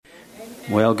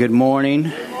Well, good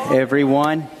morning,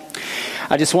 everyone.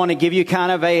 I just want to give you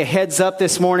kind of a heads up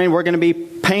this morning. We're going to be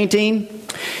painting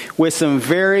with some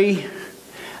very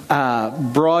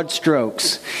broad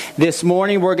strokes. This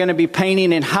morning, we're going to be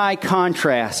painting in high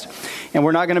contrast. And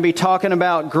we're not going to be talking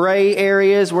about gray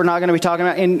areas. We're not going to be talking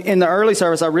about... In the early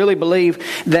service, I really believe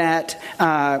that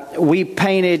we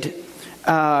painted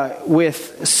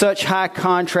with such high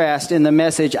contrast in the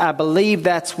message. I believe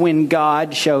that's when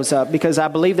God shows up, because I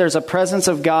believe there's a presence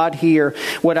of God here.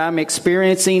 What I'm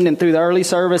experiencing and through the early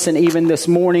service and even this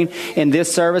morning in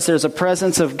this service, there's a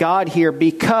presence of God here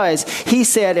because He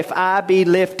said, if I be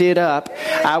lifted up,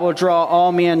 I will draw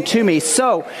all men to me.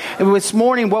 So this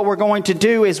morning what we're going to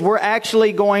do is we're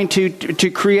actually going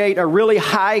to create a really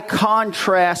high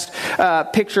contrast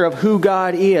picture of who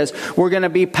God is. We're going to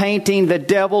be painting the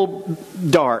devil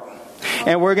dark.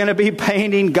 And we're going to be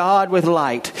painting God with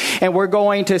light. And we're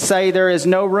going to say there is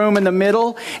no room in the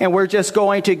middle. And we're just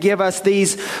going to give us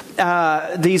these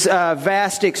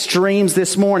vast extremes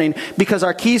this morning. Because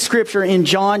our key scripture in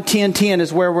John 10:10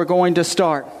 is where we're going to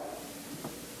start.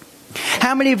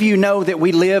 How many of you know that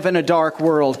we live in a dark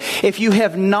world? If you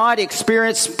have not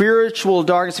experienced spiritual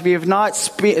darkness, if you have not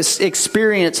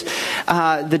experienced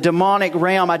the demonic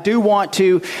realm, I do want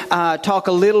to talk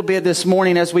a little bit this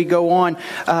morning as we go on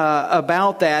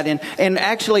about that. And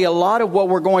actually a lot of what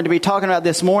we're going to be talking about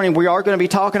this morning, we are going to be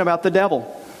talking about the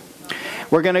devil.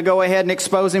 We're going to go ahead and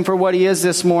expose him for what he is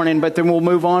this morning, but then we'll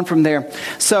move on from there.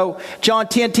 So John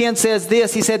 10:10 says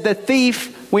this. He said, the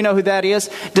thief, we know who that is,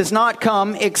 does not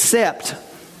come except.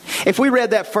 If we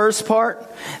read that first part,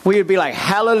 we would be like,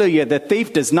 hallelujah, the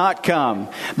thief does not come.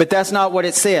 But that's not what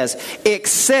it says.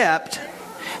 Except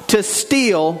to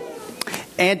steal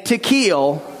and to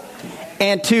kill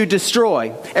and to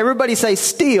destroy. Everybody say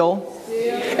steal.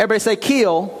 Everybody say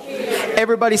kill.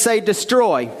 Everybody say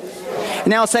destroy.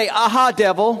 Now say, aha,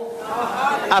 devil,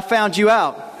 I found you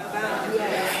out.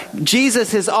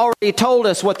 Jesus has already told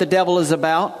us what the devil is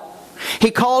about. He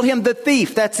called him the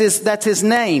thief. That's his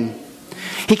name.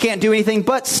 He can't do anything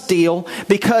but steal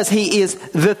because he is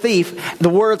the thief. The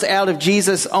words out of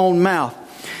Jesus' own mouth.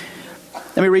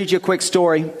 Let me read you a quick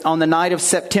story. On the night of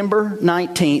September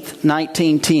 19th,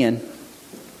 1910,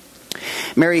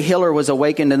 Mary Hiller was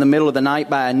awakened in the middle of the night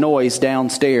by a noise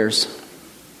downstairs.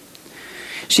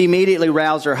 She immediately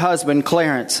roused her husband,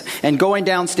 Clarence, and going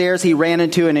downstairs, he ran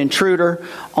into an intruder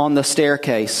on the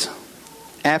staircase.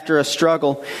 After a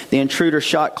struggle, the intruder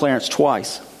shot Clarence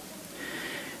twice.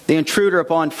 The intruder,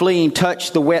 upon fleeing,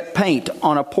 touched the wet paint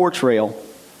on a porch rail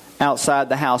outside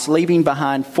the house, leaving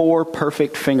behind 4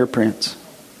 perfect fingerprints.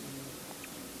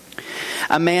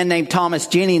 A man named Thomas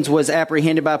Jennings was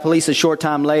apprehended by police a short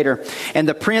time later, and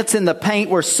the prints in the paint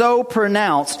were so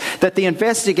pronounced that the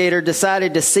investigator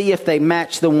decided to see if they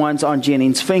matched the ones on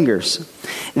Jennings' fingers.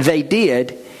 They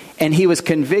did, and he was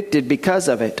convicted because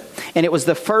of it. And it was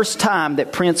the first time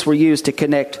that prints were used to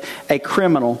connect a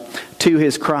criminal to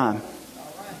his crime.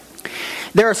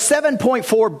 There are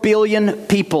 7.4 billion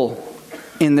people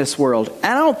in this world. And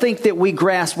I don't think that we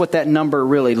grasp what that number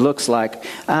really looks like.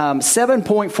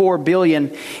 7.4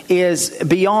 billion is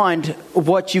beyond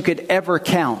what you could ever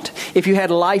count. If you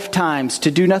had lifetimes to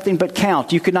do nothing but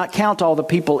count, you could not count all the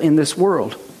people in this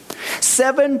world.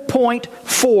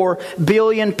 7.4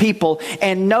 billion people,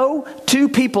 and no 2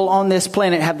 people on this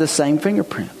planet have the same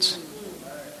fingerprints.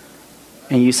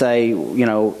 And you say,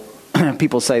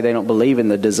 people say they don't believe in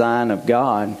the design of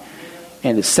God.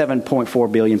 And it's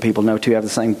 7.4 billion people, no 2 have the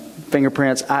same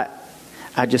fingerprints.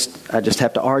 I just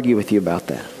have to argue with you about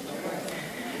that.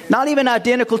 Not even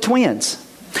identical twins.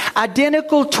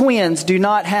 Identical twins do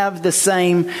not have the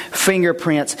same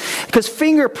fingerprints, because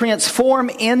fingerprints form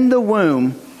in the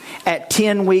womb at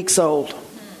 10 weeks old.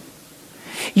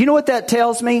 You know what that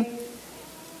tells me?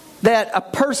 That a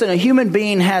person, a human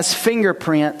being, has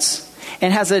fingerprints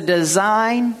and has a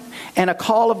design and a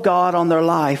call of God on their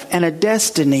life and a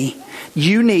destiny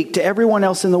unique to everyone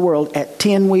else in the world at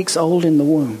 10 weeks old in the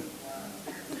womb.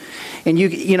 And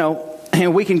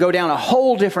and we can go down a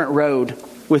whole different road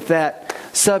with that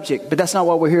subject, but that's not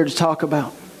what we're here to talk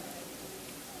about.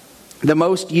 The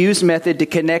most used method to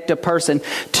connect a person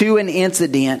to an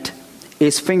incident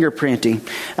is fingerprinting.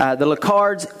 The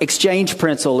Lacard's exchange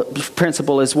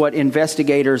principle is what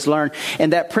investigators learn.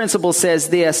 And that principle says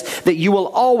this, that you will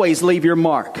always leave your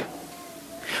mark.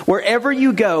 Wherever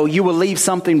you go, you will leave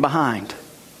something behind.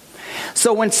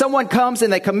 So when someone comes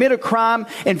and they commit a crime,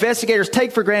 investigators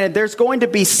take for granted there's going to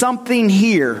be something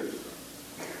here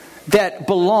that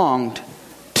belonged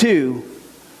to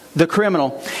the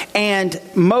criminal. And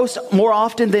more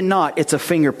often than not, it's a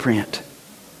fingerprint.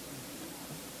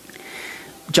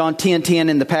 John 10:10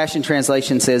 in the Passion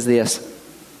Translation says this.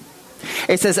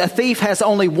 It says, a thief has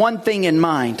only one thing in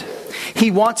mind.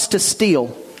 He wants to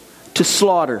steal, to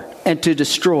slaughter, and to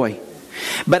destroy.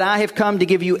 But I have come to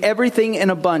give you everything in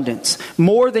abundance,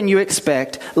 more than you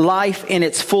expect, life in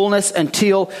its fullness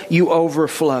until you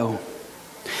overflow.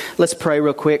 Let's pray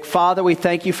real quick. Father, we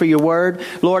thank you for your word.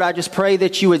 Lord, I just pray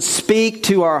that you would speak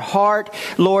to our heart.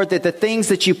 Lord, that the things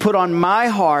that you put on my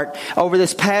heart over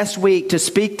this past week to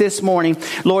speak this morning,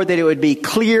 Lord, that it would be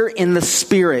clear in the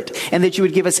Spirit, and that you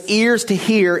would give us ears to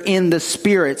hear in the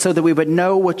Spirit so that we would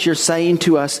know what you're saying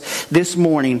to us this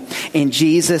morning. In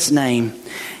Jesus' name,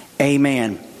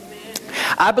 amen.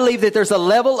 I believe that there's a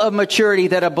level of maturity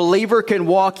that a believer can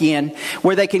walk in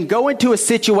where they can go into a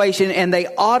situation and they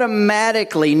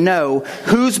automatically know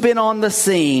who's been on the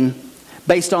scene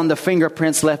based on the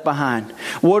fingerprints left behind.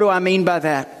 What do I mean by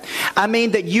that? I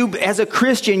mean that you, as a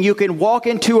Christian, you can walk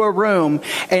into a room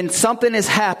and something has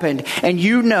happened and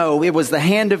you know it was the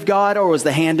hand of God or it was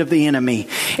the hand of the enemy.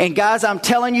 And guys, I'm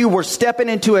telling you, we're stepping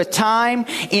into a time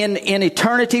in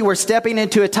eternity. We're stepping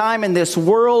into a time in this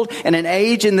world and an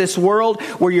age in this world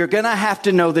where you're going to have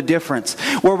to know the difference.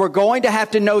 Where we're going to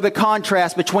have to know the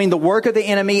contrast between the work of the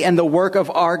enemy and the work of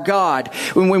our God.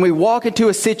 When we walk into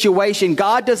a situation,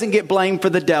 God doesn't get blamed for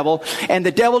the devil, and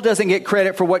the devil doesn't get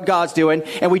credit for what God's doing,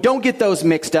 and we don't get those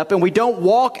mixed up, and we don't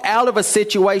walk out of a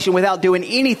situation without doing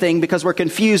anything because we're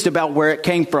confused about where it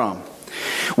came from.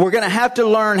 We're going to have to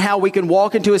learn how we can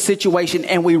walk into a situation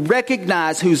and we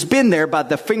recognize who's been there by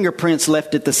the fingerprints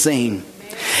left at the scene.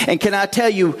 And can I tell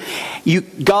you,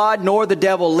 God nor the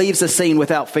devil leaves a scene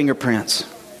without fingerprints.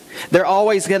 They're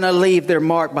always going to leave their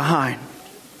mark behind.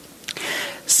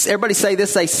 Everybody say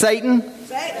this, say Satan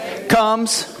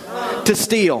comes to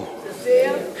steal.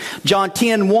 John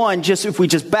 10:1, if we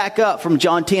just back up from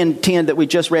John 10:10 that we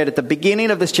just read at the beginning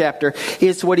of this chapter,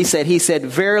 here's what he said. He said,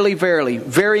 verily, verily,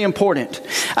 very important,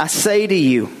 I say to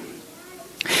you,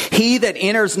 he that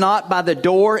enters not by the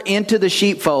door into the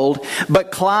sheepfold,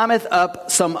 but climbeth up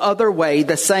some other way,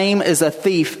 the same is a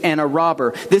thief and a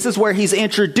robber. This is where he's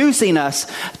introducing us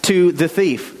to the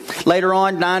thief. Later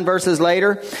on, 9 verses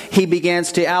later, he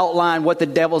begins to outline what the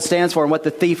devil stands for and what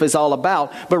the thief is all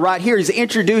about. But right here, he's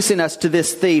introducing us to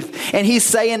this thief. And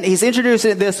he's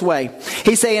introducing it this way.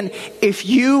 He's saying, if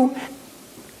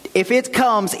it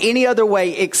comes any other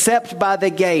way except by the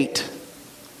gate,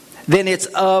 then it's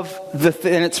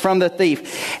from the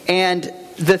thief. And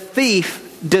the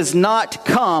thief does not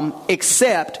come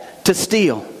except to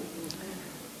steal.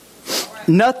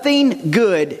 Nothing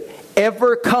good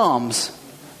ever comes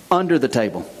under the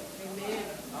table.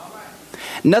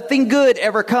 Nothing good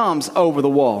ever comes over the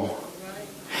wall.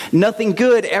 Nothing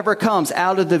good ever comes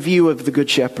out of the view of the Good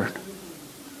Shepherd.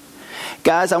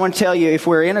 Guys, I want to tell you, if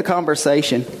we're in a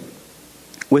conversation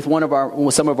with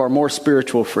some of our more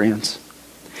spiritual friends,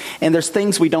 and there's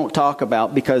things we don't talk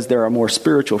about because they're our more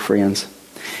spiritual friends,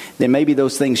 then maybe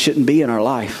those things shouldn't be in our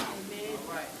life.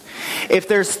 If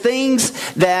there's things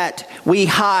that we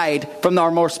hide from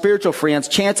our more spiritual friends,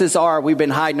 chances are we've been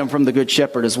hiding them from the Good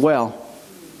Shepherd as well.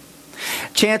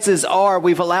 Chances are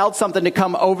we've allowed something to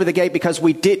come over the gate because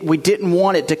we didn't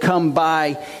want it to come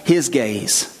by His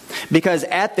gaze. Because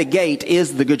at the gate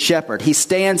is the Good Shepherd. He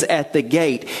stands at the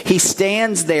gate. He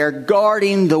stands there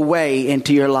guarding the way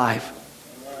into your life.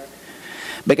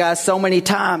 But guys, so many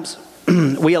times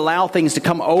we allow things to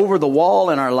come over the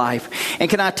wall in our life. And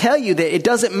can I tell you that it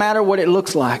doesn't matter what it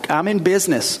looks like. I'm in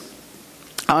business.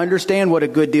 I understand what a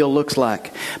good deal looks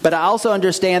like. But I also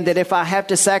understand that if I have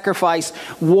to sacrifice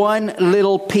one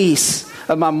little piece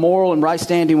of my moral and right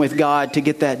standing with God to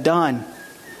get that done,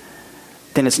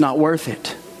 then it's not worth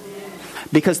it.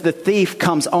 Because the thief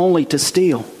comes only to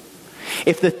steal.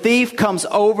 If the thief comes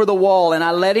over the wall and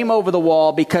I let him over the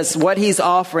wall because what he's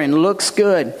offering looks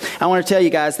good, I want to tell you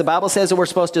guys, the Bible says that we're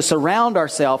supposed to surround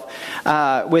ourselves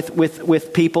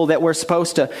with people, that we're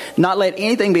supposed to not let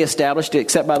anything be established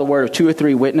except by the word of 2 or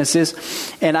 3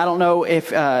 witnesses. And I don't know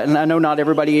if, and I know not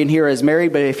everybody in here is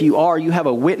married, but if you are, you have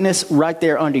a witness right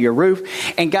there under your roof.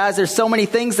 And guys, there's so many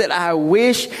things that I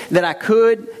wish that I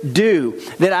could do,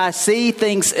 that I see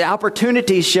things,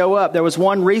 opportunities show up. There was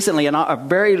one recently, and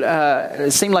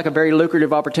it seemed like a very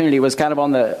lucrative opportunity. It was kind of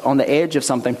on the edge of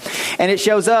something. And it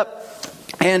shows up,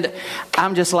 And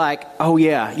I'm just like, oh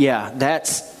yeah,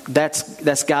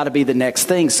 that's got to be the next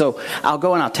thing. So I'll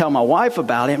go and I'll tell my wife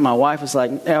about it. And my wife is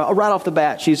like, right off the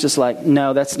bat, she's just like,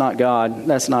 no, that's not God.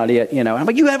 That's not it. You know, I'm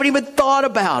like, you haven't even thought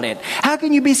about it. How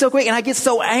can you be so quick? And I get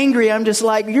so angry. I'm just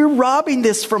like, you're robbing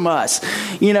this from us,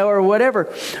 you know, or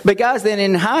whatever. But guys, then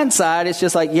in hindsight, it's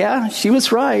just like, yeah, she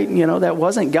was right. You know, that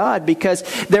wasn't God, because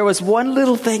there was one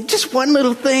little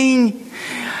thing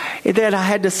that I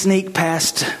had to sneak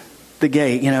past the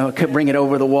gate, you know, could bring it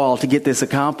over the wall to get this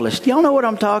accomplished. Y'all know what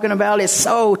I'm talking about? It's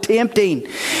so tempting.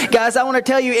 Guys, I want to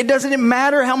tell you, it doesn't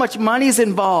matter how much money is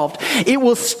involved. It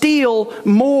will steal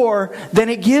more than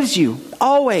it gives you.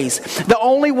 Always. The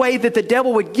only way that the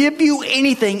devil would give you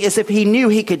anything is if he knew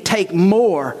he could take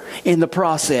more in the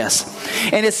process.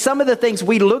 And it's some of the things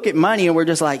we look at money and we're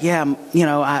just like, yeah, you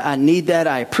know, I need that.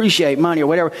 I appreciate money or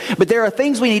whatever. But there are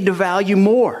things we need to value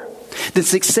more than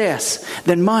success,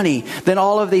 than money, than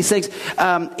all of these things,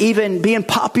 even being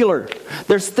popular.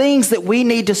 There's things that we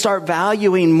need to start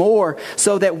valuing more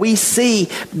so that we see,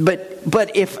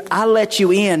 but if I let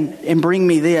you in and bring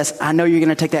me this, I know you're going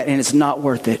to take that, and it's not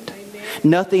worth it. Amen.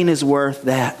 Nothing is worth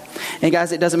that. And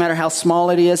guys, it doesn't matter how small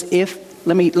it is.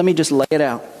 Let me just lay it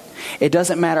out. It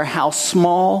doesn't matter how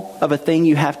small of a thing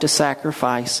you have to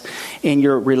sacrifice in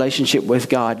your relationship with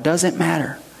God. Doesn't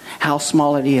matter how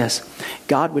small it is.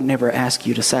 God would never ask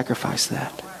you to sacrifice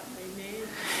that.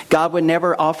 God would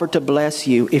never offer to bless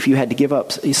you if you had to give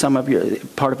up some of your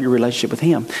part of your relationship with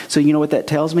Him. So you know what that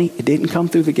tells me? It didn't come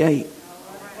through the gate.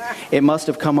 It must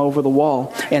have come over the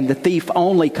wall. And the thief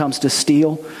only comes to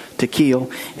steal, to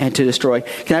kill, and to destroy.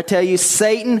 Can I tell you,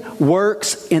 Satan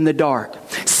works in the dark.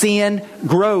 Sin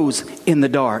grows in the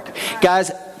dark.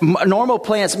 Guys, normal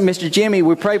plants, Mr. Jimmy,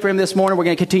 we pray for him this morning. We're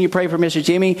going to continue to pray for Mr.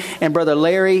 Jimmy and Brother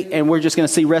Larry, and we're just going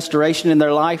to see restoration in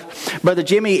their life. Brother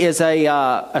Jimmy is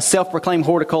a self-proclaimed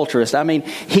horticulturist. I mean,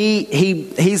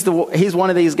 he's one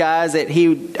of these guys that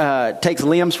he takes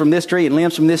limbs from this tree and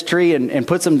limbs from this tree and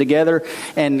puts them together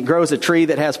and grows a tree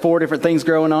that has 4 different things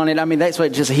growing on it. I mean, that's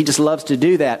what he just loves to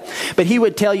do that. But he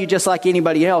would tell you, just like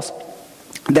anybody else,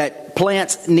 that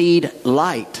plants need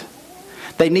light.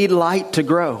 They need light to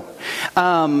grow.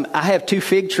 I have 2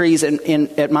 fig trees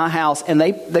at my house, and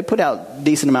they put out a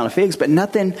decent amount of figs, but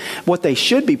nothing what they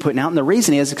should be putting out. And the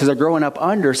reason is because they're growing up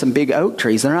under some big oak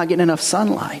trees. They're not getting enough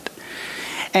sunlight.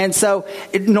 And so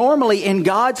normally in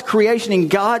God's creation, in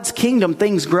God's kingdom,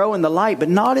 things grow in the light, but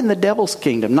not in the devil's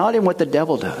kingdom, not in what the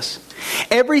devil does.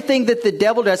 Everything that the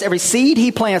devil does, every seed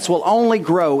he plants will only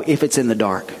grow if it's in the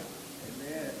dark.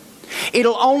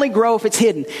 It'll only grow if it's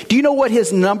hidden. Do you know what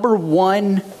his number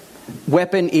one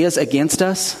weapon is against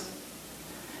us?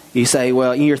 You say,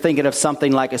 well, you're thinking of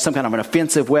something like some kind of an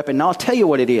offensive weapon. No, I'll tell you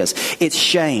what it is. It's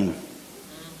shame.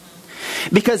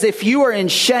 Because if you are in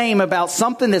shame about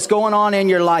something that's going on in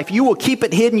your life, you will keep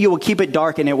it hidden, you will keep it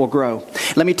dark, and it will grow.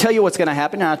 Let me tell you what's going to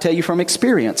happen, and I'll tell you from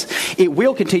experience. It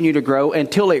will continue to grow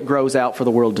until it grows out for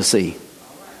the world to see.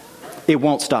 It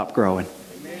won't stop growing.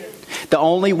 The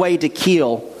only way to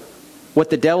kill what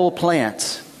the devil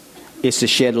plants is to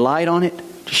shed light on it,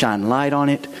 to shine light on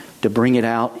it, to bring it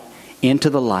out into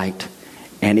the light,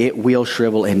 and it will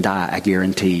shrivel and die, I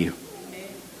guarantee you.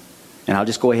 And I'll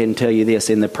just go ahead and tell you this,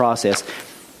 in the process,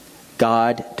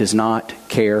 God does not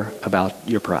care about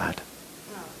your pride.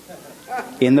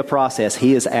 In the process,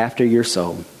 He is after your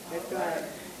soul.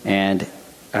 And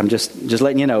I'm just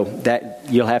letting you know that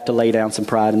you'll have to lay down some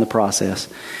pride in the process.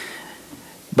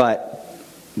 But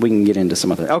we can get into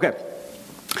some other. Okay.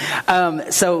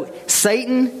 So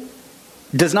Satan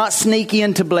does not sneak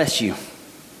in to bless you.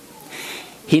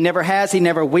 He never has. He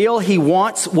never will. He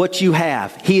wants what you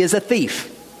have. He is a thief.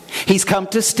 He's come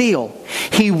to steal.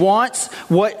 He wants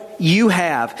what you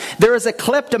have. There is a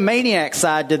kleptomaniac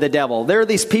side to the devil. There are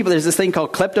these people, there's this thing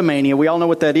called kleptomania. We all know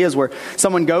what that is, where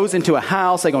someone goes into a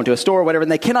house, they go into a store or whatever,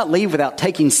 and they cannot leave without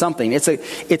taking something. It's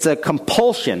a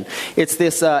compulsion.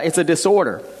 It's a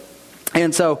disorder.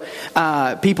 And so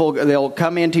people, they'll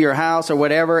come into your house or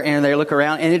whatever, and they look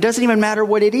around, and it doesn't even matter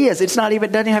what it is. It doesn't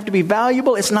even have to be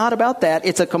valuable. It's not about that.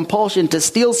 It's a compulsion to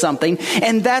steal something,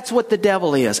 and that's what the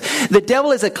devil is. The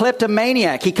devil is a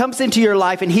kleptomaniac. He comes into your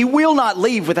life, and he will not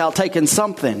leave without taking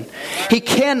something. He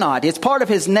cannot. It's part of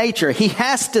his nature. He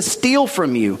has to steal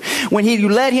from you. When you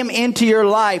let him into your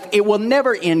life, it will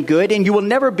never end good, and you will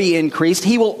never be increased.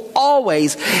 He will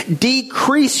always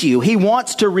decrease you. He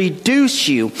wants to reduce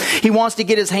you. He wants to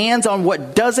get his hands on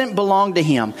what doesn't belong to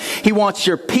him. He wants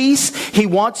your peace. He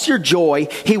wants your joy.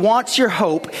 He wants your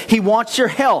hope. He wants your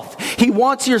health. He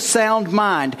wants your sound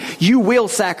mind. You will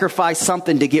sacrifice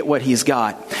something to get what he's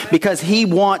got, because he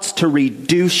wants to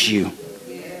reduce you.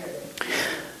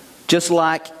 Just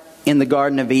like in the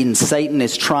Garden of Eden, Satan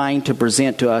is trying to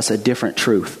present to us a different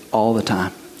truth all the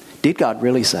time. Did God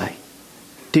really say?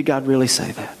 Did God really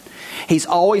say that? He's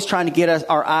always trying to get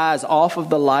our eyes off of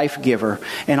the life giver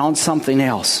and on something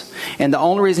else. And the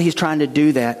only reason he's trying to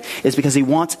do that is because he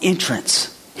wants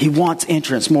entrance. He wants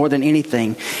entrance more than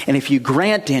anything. And if you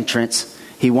grant entrance,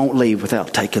 he won't leave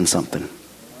without taking something.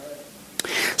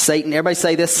 Satan, everybody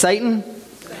say this. Satan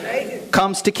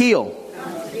comes to kill.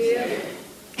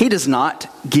 He does not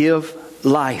give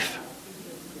life.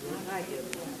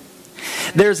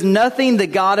 There's nothing the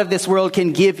God of this world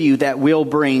can give you that will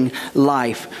bring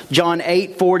life. John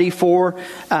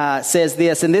 8:44 says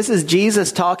this, and this is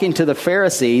Jesus talking to the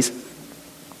Pharisees.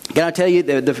 Can I tell you,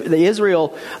 the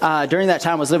Israel during that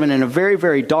time was living in a very,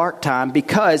 very dark time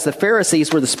because the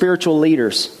Pharisees were the spiritual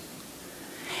leaders.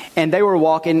 And they were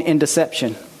walking in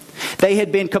deception. They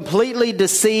had been completely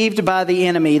deceived by the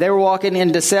enemy. They were walking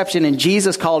in deception, and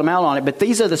Jesus called them out on it. But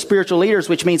these are the spiritual leaders,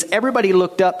 which means everybody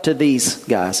looked up to these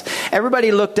guys.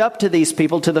 Everybody looked up to these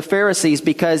people, to the Pharisees,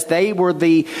 because they were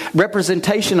the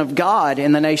representation of God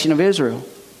in the nation of Israel.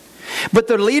 But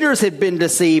the leaders had been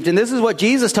deceived, and this is what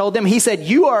Jesus told them. He said,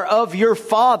 "You are of your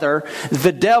father,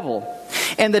 the devil,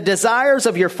 and the desires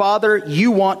of your father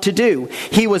you want to do.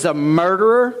 He was a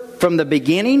murderer from the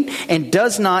beginning and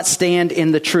does not stand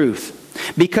in the truth,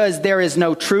 because there is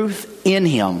no truth in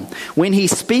him. When he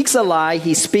speaks a lie,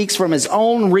 he speaks from his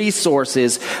own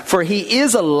resources, for he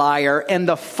is a liar and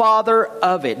the father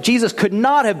of it." Jesus could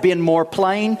not have been more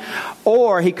plain,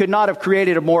 or he could not have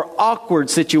created a more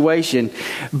awkward situation.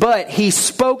 But he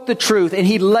spoke the truth and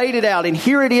he laid it out. And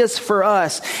here it is for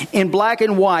us in black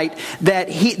and white that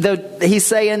he's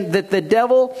saying that the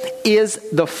devil is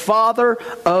the father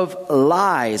of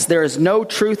lies. There is no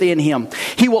truth in him.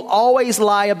 He will always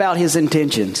lie about his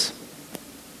intentions.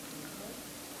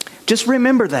 Just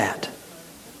remember that.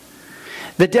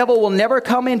 The devil will never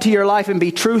come into your life and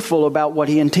be truthful about what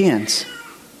he intends.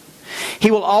 He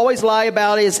will always lie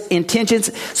about his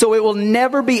intentions, so it will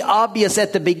never be obvious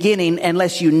at the beginning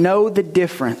unless you know the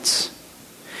difference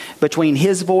between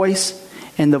his voice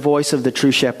and the voice of the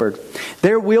true shepherd.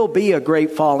 There will be a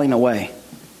great falling away.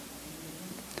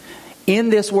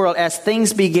 In this world, as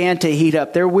things began to heat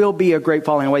up, there will be a great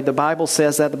falling away. The Bible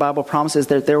says that. The Bible promises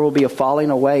that there will be a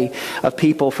falling away of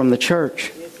people from the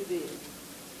church. Yes, it is.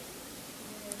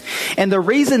 And the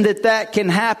reason that that can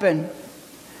happen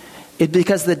is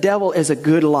because the devil is a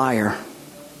good liar.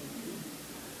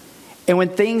 And when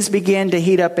things begin to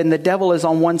heat up and the devil is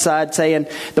on one side saying,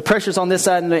 the pressure's on this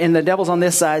side and the devil's on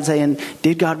this side saying,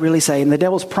 did God really say? And the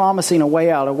devil's promising a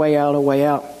way out, a way out, a way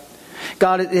out.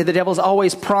 The devil's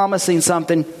always promising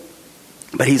something,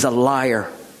 but he's a liar.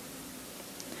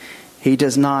 He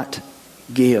does not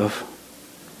give.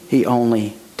 He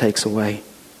only takes away.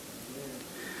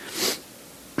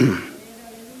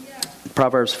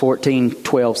 Proverbs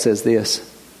 14:12 says this.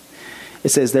 It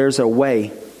says, "There's a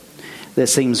way that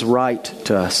seems right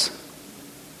to us.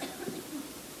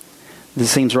 That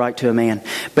seems right to a man,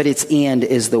 but its end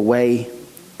is the way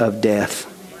of death."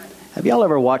 Have y'all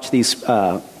ever watched these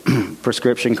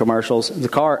prescription commercials? The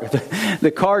car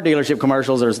dealership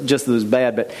commercials are just as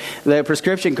bad, but the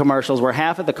prescription commercials where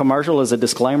half of the commercial is a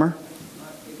disclaimer,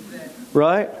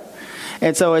 right?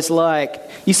 And so it's like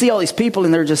you see all these people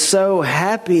and they're just so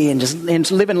happy and just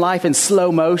living life in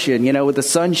slow motion, with the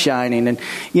sun shining and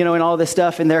and all this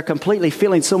stuff, and they're completely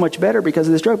feeling so much better because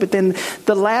of this drug. But then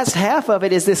the last half of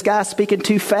it is this guy speaking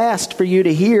too fast for you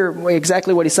to hear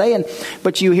exactly what he's saying,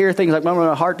 but you hear things like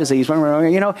heart disease,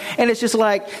 and it's just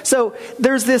like, so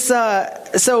there's this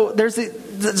so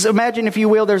imagine, if you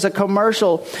will, there's a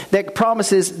commercial that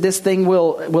promises this thing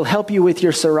will help you with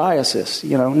your psoriasis.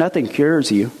 Nothing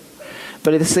cures you,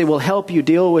 but it will help you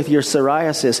deal with your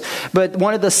psoriasis. But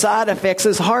one of the side effects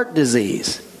is heart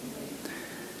disease.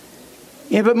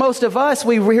 Yeah, but most of us,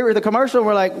 we hear the commercial and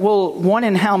we're like, well, one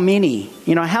in how many?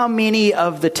 How many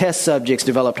of the test subjects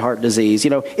developed heart disease?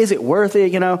 Is it worth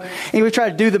it? And we try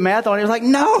to do the math on it. It's like,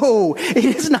 no, it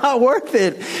is not worth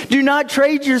it. Do not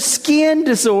trade your skin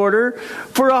disorder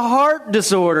for a heart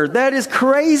disorder. That is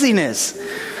craziness.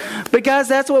 But guys,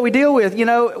 that's what we deal with.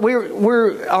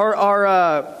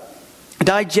 Our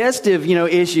digestive,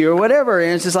 issue or whatever,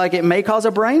 and it's just like it may cause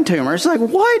a brain tumor. It's like,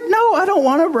 what? No, I don't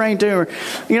want a brain tumor.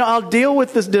 I'll deal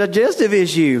with this digestive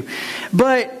issue.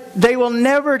 But they will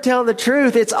never tell the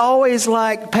truth. It's always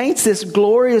like paints this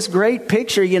glorious, great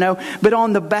picture, but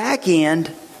on the back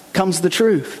end comes the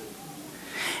truth.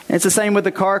 And it's the same with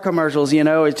the car commercials,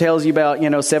 it tells you about,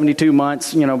 72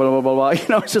 months, blah, blah, blah, blah.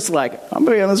 It's just like, I'm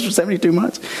going to be on this for 72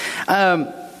 months.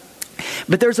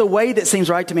 But there's a way that seems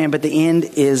right to man, but the end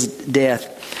is death.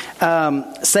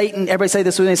 2 Satan, everybody say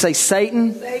this with me. Say,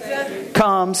 Satan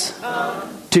comes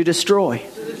to destroy.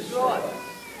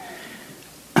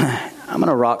 I'm going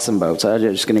to rock some boats. I'm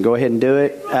just going to go ahead and do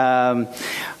it.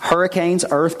 Hurricanes,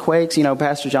 earthquakes. You know,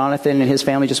 Pastor Jonathan and his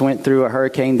family just went through a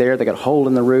hurricane there. They got a hole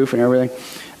in the roof and everything.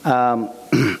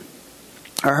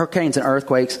 Hurricanes and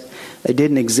earthquakes, they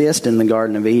didn't exist in the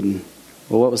Garden of Eden.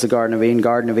 Well, what was the Garden of Eden?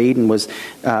 Garden of Eden was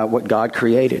what God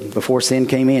created. Before sin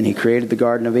came in, He created the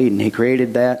Garden of Eden. He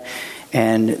created that,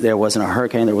 and there wasn't a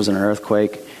hurricane, there wasn't an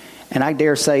earthquake. And I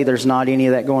dare say there's not any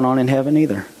of that going on in heaven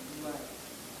either.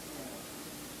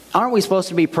 Aren't we supposed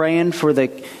to be praying for the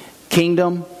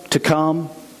kingdom to come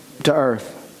to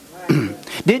earth?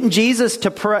 Didn't Jesus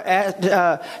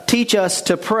teach us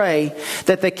to pray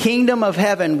that the kingdom of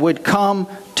heaven would come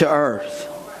to earth?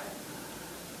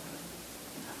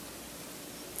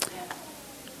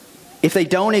 If they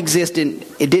don't exist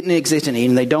it didn't exist in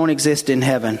Eden, they don't exist in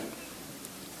heaven,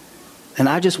 and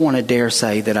I just want to dare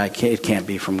say that it can't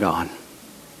be from God.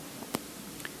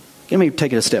 Let me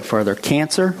take it a step further.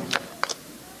 Cancer.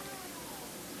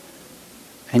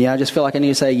 And I just feel like I need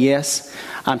to say, yes,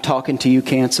 I'm talking to you,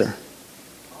 cancer.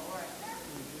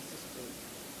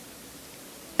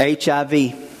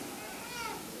 HIV.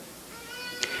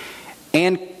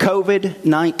 And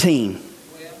COVID-19.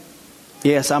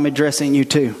 Yes, I'm addressing you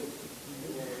too.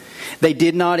 They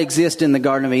did not exist in the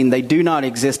Garden of Eden. They do not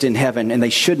exist in heaven, and they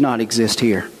should not exist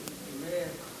here.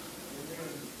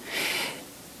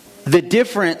 The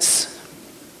difference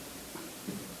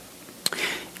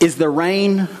is the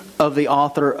reign of the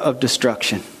author of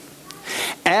destruction.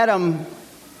 Adam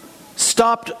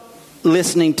stopped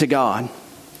listening to God.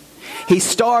 He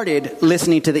started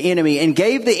listening to the enemy and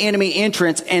gave the enemy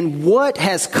entrance, and what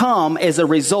has come as a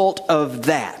result of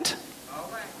that?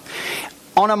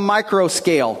 On a micro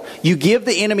scale, you give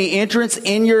the enemy entrance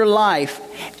in your life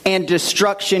and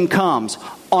destruction comes.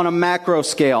 On a macro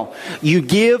scale, you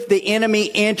give the enemy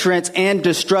entrance and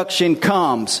destruction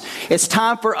comes. It's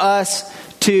time for us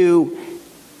to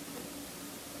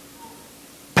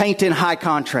paint in high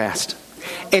contrast.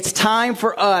 It's time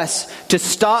for us to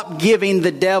stop giving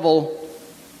the devil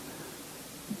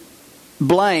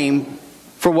blame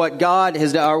for what God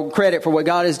has done, or credit for what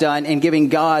God has done, and giving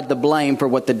God the blame for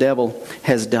what the devil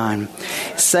has done.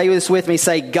 Say this with me.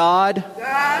 Say, God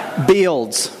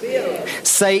builds.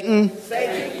 Satan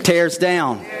tears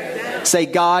down. Say,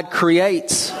 God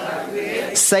creates.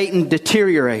 Satan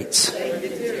deteriorates.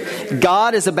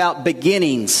 God is about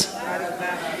beginnings.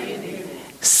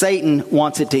 Satan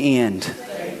wants it to end.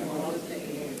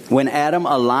 When Adam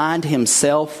aligned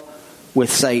himself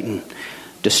with Satan,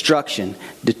 destruction,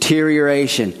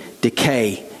 deterioration,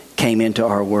 decay came into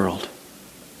our world.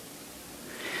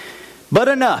 But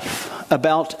enough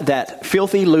about that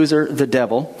filthy loser, the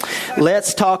devil.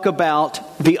 Let's talk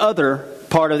about the other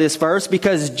part of this verse,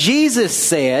 because Jesus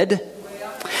said,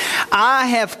 I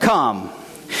have come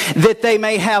that they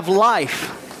may have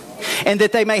life, and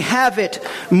that they may have it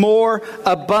more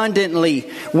abundantly.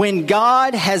 When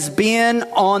God has been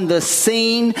on the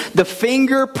scene, the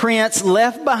fingerprints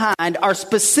left behind are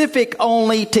specific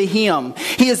only to Him.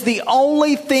 He is the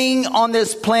only thing on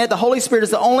this planet. The Holy Spirit is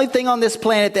the only thing on this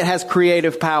planet that has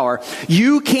creative power.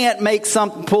 You can't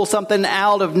pull something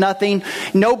out of nothing.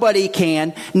 Nobody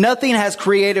can. Nothing has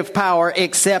creative power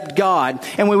except God.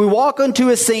 And when we walk onto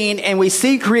a scene and we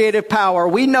see creative power,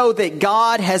 we know that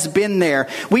God has been there.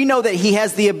 We know that He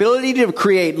has the ability to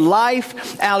create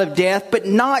life out of death, but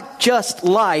not just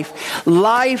life.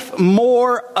 Life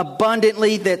more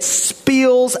abundantly that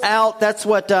spills out. That's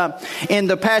what in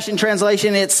the Passion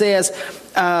Translation it says.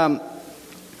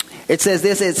 It says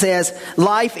this. It says,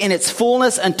 life in its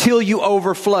fullness until you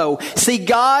overflow. See,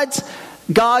 God's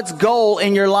goal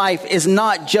in your life is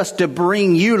not just to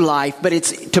bring you life, but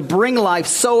it's to bring life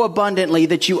so abundantly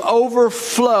that you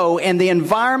overflow and the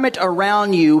environment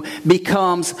around you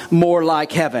becomes more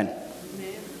like heaven.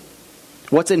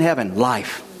 What's in heaven?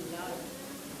 Life.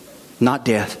 Not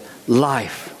death.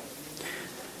 Life.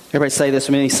 Everybody say this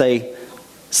with me. Say,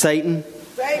 Satan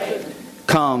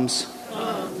comes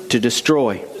to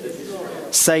destroy.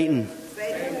 Satan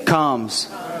comes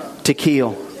to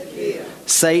kill.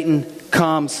 Satan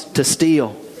comes to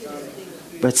steal.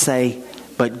 But say,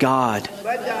 but God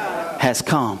has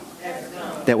come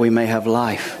that we may have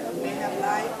life.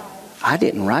 I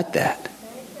didn't write that.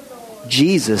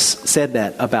 Jesus said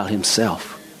that about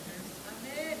Himself.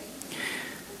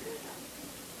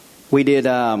 We did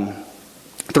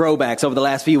throwbacks over the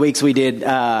last few weeks. We did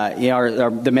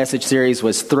the message series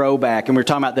was throwback, and we were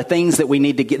talking about the things that we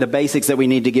need to get, the basics that we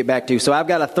need to get back to. So I've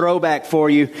got a throwback for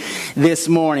you this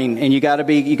morning, and you got to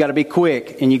be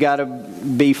quick, and you got to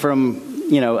be from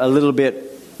a little bit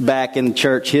back in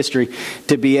church history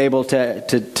to be able to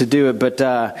do it.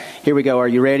 But here we go. Are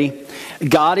you ready?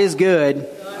 God is good.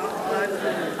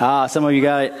 Some of you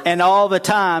got it. And all the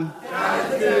time.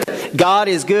 God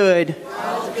is good.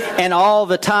 And all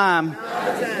the time.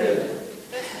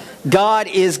 God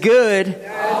is good.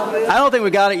 I don't think we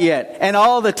got it yet. And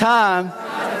all the time.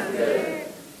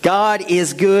 God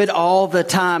is good all the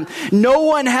time. No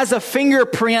one has a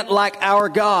fingerprint like our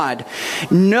God.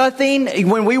 Nothing,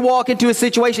 when we walk into a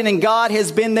situation and God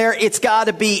has been there, it's got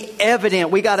to be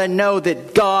evident. We got to know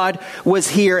that God was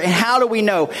here. And how do we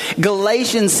know?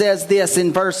 Galatians says this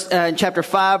in chapter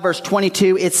 5, verse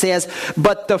 22. It says,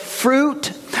 but the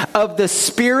fruit of the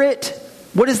Spirit,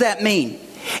 what does that mean?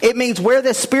 It means where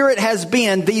the Spirit has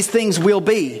been, these things will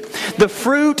be. The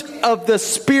fruit of the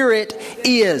Spirit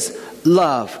is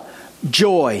love,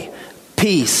 joy,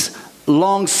 peace,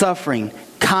 long-suffering,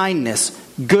 kindness,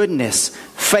 goodness,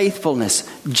 faithfulness,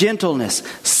 gentleness,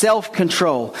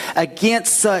 self-control.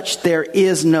 Against such there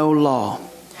is no law.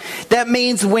 That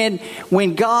means when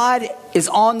God is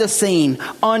on the scene,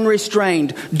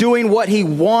 unrestrained, doing what He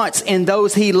wants in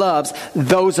those He loves,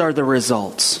 those are the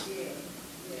results.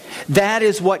 That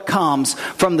is what comes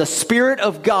from the Spirit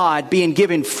of God being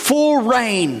given full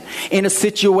reign in a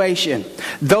situation.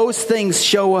 Those things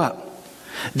show up.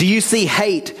 Do you see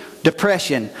hate,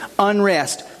 depression,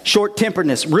 unrest,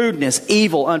 short-temperedness, rudeness,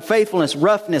 evil, unfaithfulness,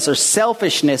 roughness, or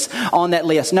selfishness on that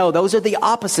list? No, those are the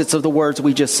opposites of the words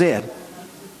we just said.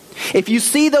 If you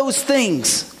see those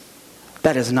things,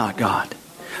 that is not God.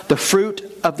 The fruit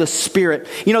of the Spirit.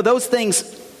 You know, those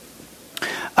things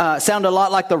sound a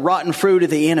lot like the rotten fruit of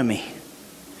the enemy.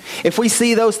 If we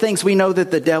see those things, we know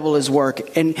that the devil is working.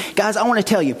 And guys, I want to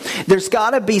tell you, there's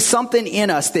got to be something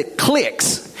in us that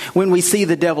clicks when we see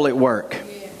the devil at work.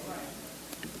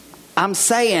 I'm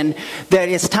saying that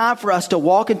it's time for us to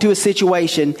walk into a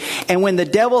situation, and when the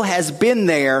devil has been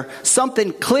there,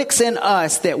 something clicks in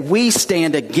us that we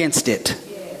stand against it.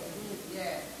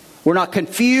 We're not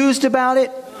confused about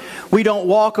it. We don't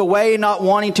walk away not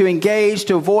wanting to engage,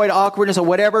 to avoid awkwardness or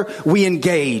whatever. We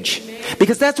engage.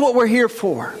 Because that's what we're here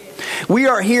for. We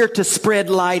are here to spread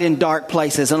light in dark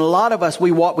places. And a lot of us,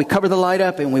 we cover the light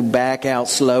up and we back out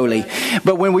slowly.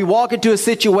 But when we walk into a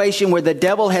situation where the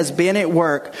devil has been at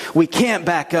work, we can't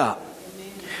back up.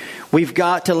 We've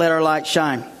got to let our light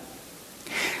shine.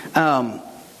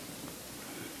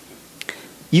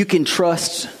 You can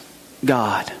trust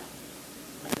God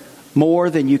more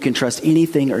than you can trust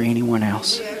anything or anyone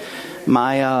else.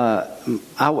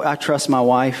 I trust my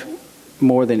wife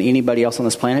more than anybody else on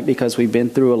this planet because we've been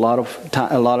through a lot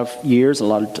of years, a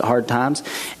lot of hard times,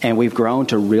 and we've grown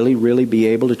to really, really be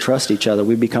able to trust each other.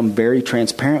 We've become very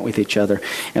transparent with each other,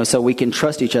 and so we can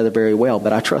trust each other very well.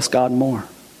 But I trust God more.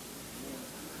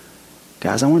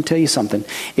 Guys, I want to tell you something.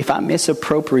 If I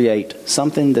misappropriate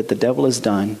something that the devil has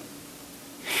done,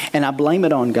 and I blame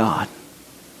it on God,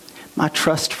 my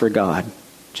trust for God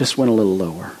just went a little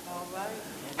lower.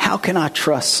 How can I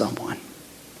trust someone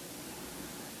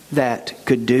that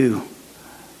could do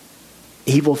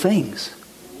evil things?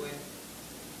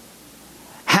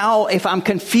 How, if I'm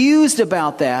confused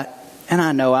about that, and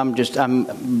I know I'm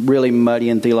really muddy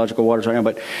in theological waters right now,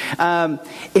 but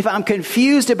if I'm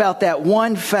confused about that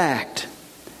one fact,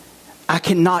 I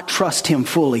cannot trust Him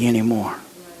fully anymore.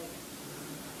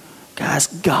 Guys,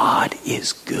 God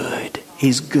is good.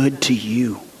 He's good to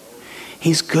you.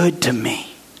 He's good to me.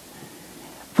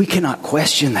 We cannot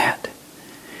question that.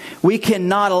 We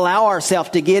cannot allow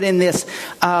ourselves to get in this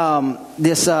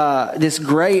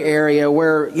gray area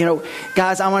where,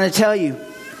 guys, I want to tell you,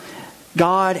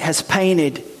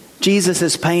 Jesus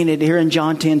has painted here in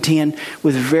John 10:10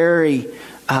 with very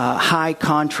high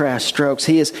contrast strokes.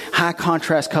 He has high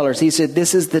contrast colors. He said,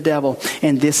 this is the devil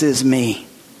and this is me.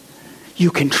 You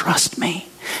can trust me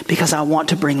because I want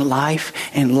to bring life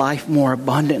and life more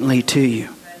abundantly to you.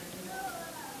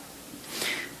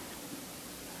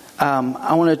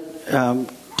 I want to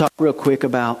talk real quick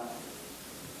about,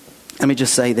 let me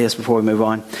just say this before we move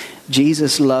on.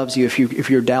 Jesus loves you. If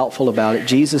you're doubtful about it,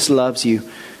 Jesus loves you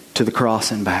to the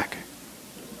cross and back.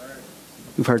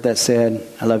 You've heard that said,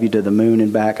 I love you to the moon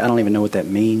and back. I don't even know what that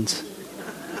means.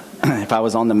 If I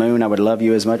was on the moon, I would love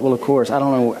you as much. Well, of course, I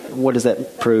don't know. What does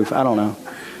that prove? I don't know.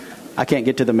 I can't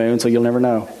get to the moon, so you'll never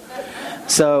know.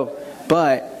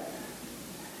 But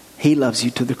He loves you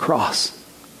to the cross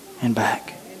and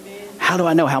back. How do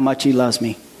I know how much He loves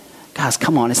me? Guys,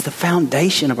 come on. It's the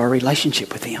foundation of our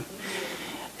relationship with Him.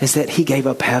 Is that He gave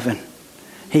up heaven.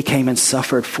 He came and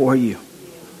suffered for you.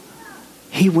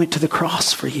 He went to the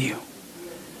cross for you.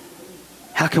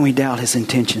 How can we doubt His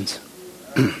intentions?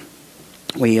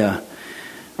 We are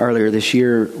earlier this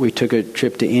year, we took a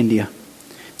trip to India.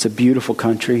 It's a beautiful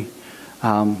country.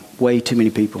 Way too many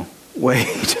people. Way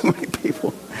too many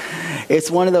people. It's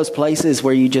one of those places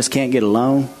where you just can't get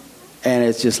alone. And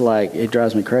it's just like, it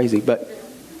drives me crazy. But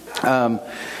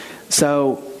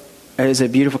so it's a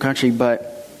beautiful country,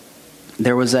 but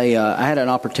there was I had an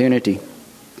opportunity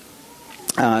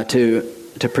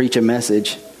to preach a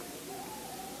message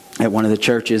at one of the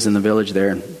churches in the village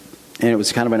there. And it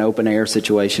was kind of an open air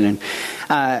situation. And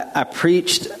I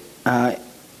preached, I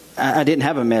didn't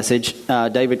have a message.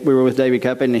 We were with David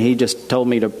Cuppin, and he just told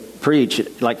me to preach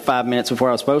like 5 minutes before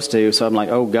I was supposed to. So I'm like,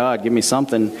 oh God, give me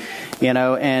something,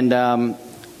 and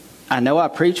I know I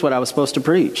preached what I was supposed to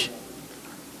preach.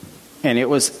 And it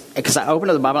was, because I opened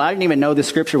up the Bible, I didn't even know the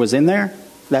scripture was in there.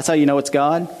 That's how you know it's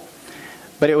God.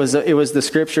 But it was the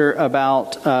scripture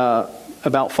about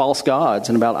false gods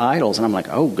and about idols. And I'm like,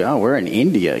 oh God, we're in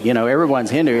India.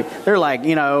 Everyone's Hindu. They're like,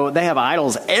 they have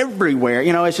idols everywhere.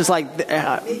 It's just like,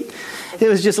 it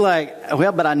was just like,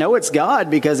 well, but I know it's God,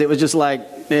 because it was just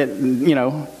like,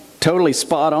 totally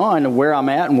spot on to where I'm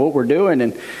at and what we're doing.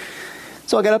 And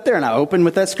so I got up there and I opened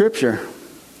with that scripture.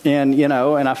 And,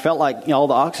 and I felt like all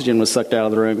the oxygen was sucked out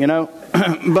of the room,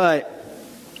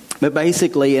 But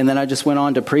basically, and then I just went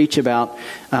on to preach about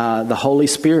the Holy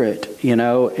Spirit,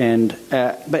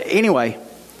 but anyway,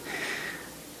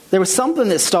 there was something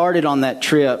that started on that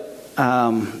trip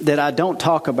that I don't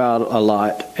talk about a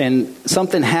lot. And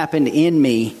something happened in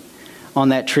me on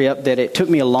that trip that it took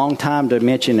me a long time to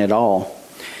mention at all.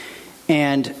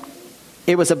 And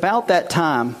it was about that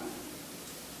time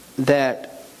that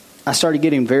I started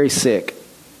getting very sick.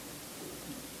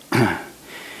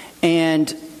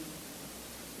 And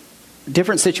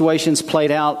different situations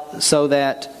played out so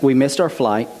that we missed our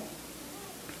flight.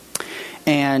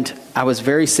 And I was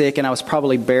very sick, and I was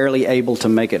probably barely able to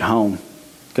make it home.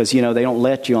 Because, they don't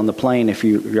let you on the plane if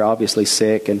you're obviously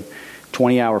sick, and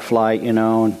 20-hour flight,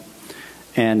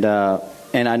 And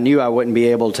I knew I wouldn't be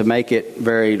able to make it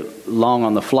very long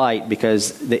on the flight,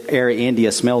 because the air of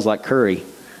India smells like curry.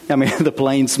 I mean, the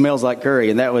plane smells like curry,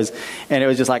 and it was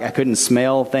just like I couldn't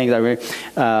smell things.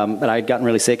 But I had gotten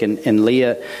really sick, and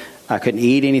Leah, I couldn't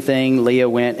eat anything. Leah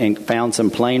went and found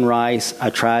some plain rice. I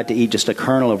tried to eat just a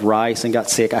kernel of rice and got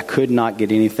sick. I could not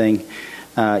get anything, eat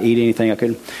anything. I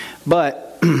couldn't.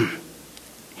 But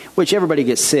which everybody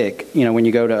gets sick, when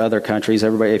you go to other countries.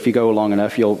 Everybody, if you go long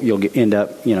enough, you'll end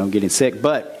up, getting sick.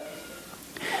 But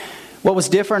what was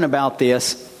different about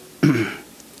this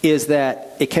is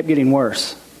that it kept getting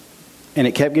worse. And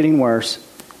it kept getting worse.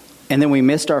 And then we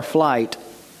missed our flight,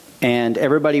 and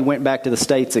everybody went back to the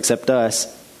States except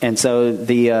us. And so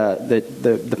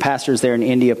the pastors there in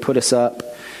India put us up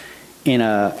in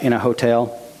a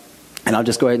hotel. And I'll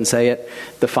just go ahead and say it.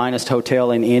 The finest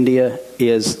hotel in India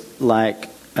is not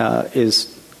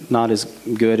as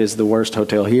good as the worst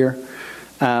hotel here.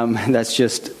 That's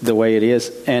just the way it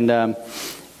is. And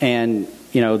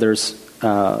there's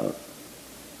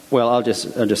I'll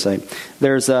just say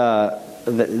there's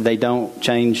they don't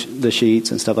change the sheets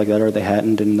and stuff like that, or they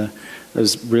hadn't, and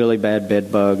there's really bad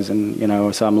bed bugs,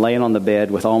 and so I'm laying on the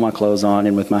bed with all my clothes on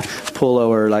and with my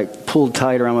pullover like pulled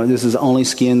tight around this is the only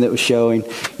skin that was showing,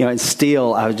 and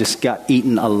still I just got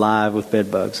eaten alive with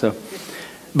bed bugs. So,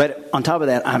 but on top of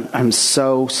that, I'm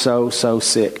so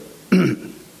sick.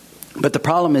 But the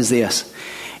problem is this: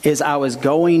 I was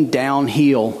going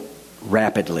downhill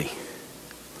rapidly.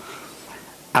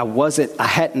 I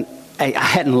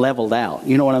hadn't leveled out.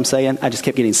 You know what I'm saying? I just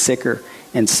kept getting sicker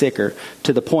and sicker,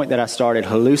 to the point that I started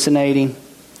hallucinating.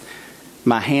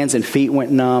 My hands and feet went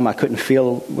numb. I couldn't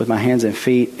feel with my hands and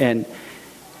feet. And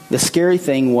the scary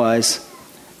thing was,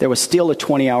 there was still a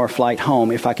 20-hour flight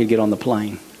home if I could get on the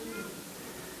plane.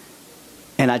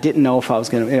 And I didn't know if I was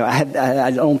going to,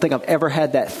 I don't think I've ever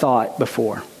had that thought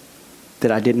before,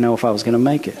 that I didn't know if I was going to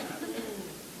make it.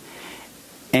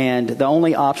 And the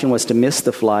only option was to miss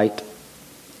the flight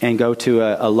and go to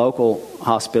a local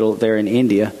hospital there in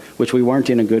India, which we weren't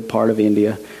in a good part of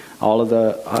India. All of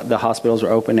the hospitals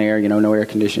were open air, no air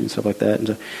conditioning, stuff like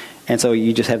that. And so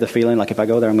you just have the feeling like if I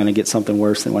go there, I'm going to get something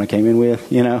worse than what I came in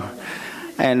with,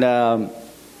 And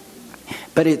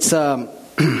but it's the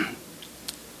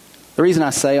reason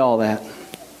I say all that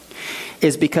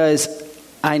is because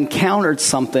I encountered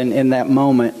something in that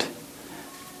moment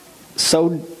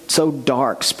so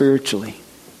dark spiritually.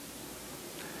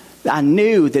 I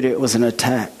knew that it was an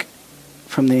attack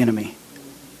from the enemy.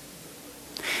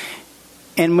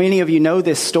 And many of you know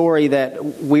this story, that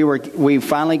we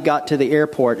finally got to the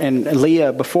airport, and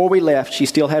Leah, before we left, she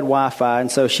still had Wi-Fi,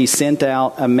 and so she sent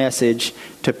out a message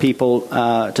to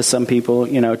some people,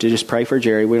 to just pray for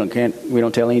Jerry. We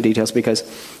don't tell any details because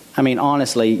I mean,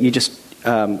 honestly, you just,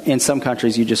 in some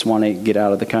countries, you just want to get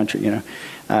out of the country,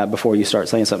 before you start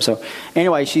saying something. So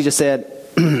anyway, she just said,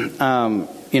 we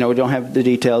don't have the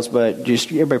details, but just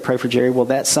everybody pray for Jerry. Well,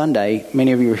 that Sunday,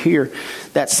 many of you were here,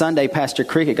 that Sunday, Pastor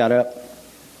Cricket got up,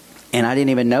 and I didn't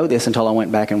even know this until I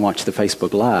went back and watched the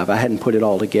Facebook Live. I hadn't put it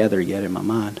all together yet in my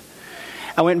mind.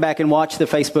 I went back and watched the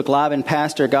Facebook Live, and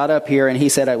Pastor got up here, and he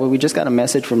said, well, we just got a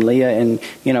message from Leah, and,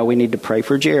 we need to pray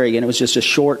for Jerry. And it was just a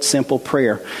short, simple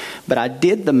prayer. But I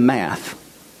did the math,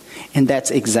 and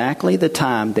that's exactly the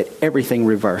time that everything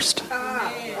reversed.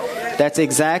 That's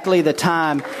exactly the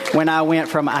time when I went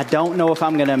from, I don't know if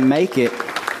I'm going to make it,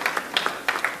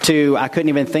 to I couldn't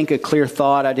even think a clear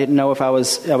thought. I didn't know if I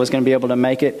was going to be able to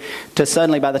make it, to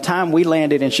suddenly by the time we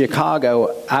landed in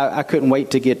Chicago, I couldn't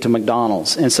wait to get to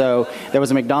McDonald's. And so there was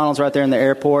a McDonald's right there in the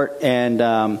airport,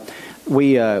 and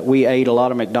we ate a lot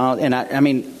of McDonald's. And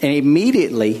and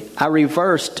immediately I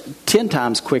reversed 10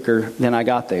 times quicker than I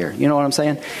got there. You know what I'm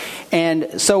saying?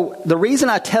 And so the reason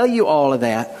I tell you all of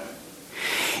that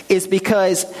is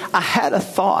because I had a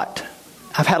thought.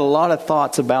 I've had a lot of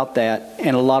thoughts about that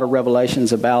and a lot of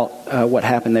revelations about what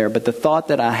happened there. But the thought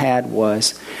that I had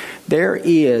was, there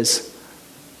is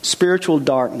spiritual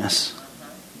darkness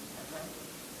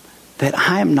that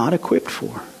I am not equipped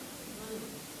for.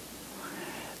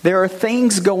 There are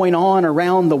things going on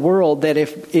around the world that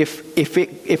if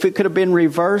it could have been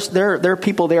reversed, there are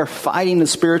people there fighting the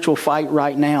spiritual fight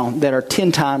right now that are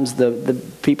 10 times the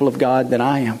people of God that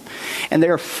I am, and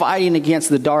they're fighting against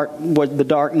the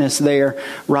darkness there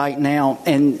right now,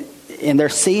 and they're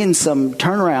seeing some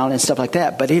turnaround and stuff like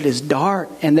that. But it is dark,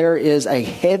 and there is a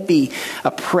heavy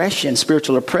oppression,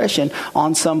 spiritual oppression,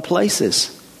 on some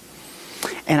places,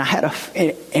 and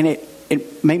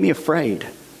it made me afraid.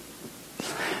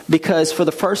 Because for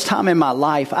the first time in my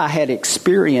life, I had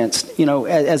experienced,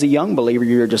 as a young believer,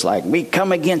 you're just like, we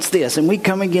come against this and we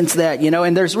come against that,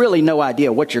 and there's really no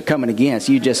idea what you're coming against.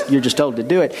 You're just told to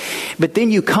do it. But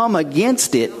then you come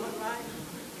against it,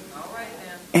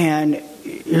 and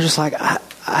you're just like,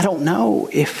 I don't know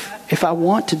if I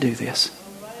want to do this.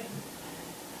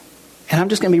 And I'm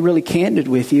just going to be really candid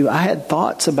with you. I had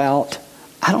thoughts about,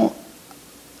 I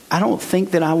don't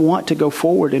think that I want to go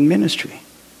forward in ministry.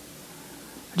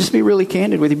 Just be really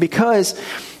candid with you, because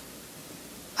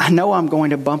I know I'm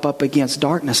going to bump up against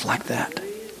darkness like that.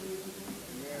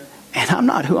 And I'm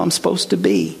not who I'm supposed to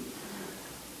be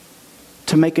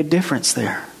to make a difference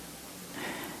there.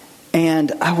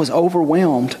 And I was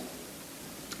overwhelmed.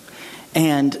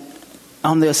 And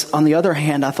on the other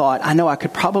hand, I thought, I know I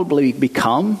could probably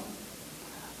become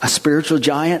a spiritual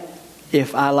giant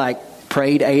if I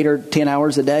prayed 8 or 10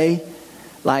 hours a day.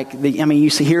 You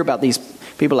hear about these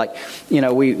people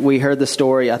we heard the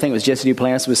story, I think it was Jesse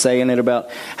Duplantis was saying it,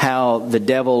 about how the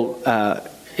devil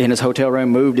in his hotel room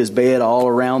moved his bed all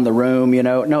around the room,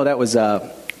 No, that was,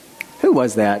 who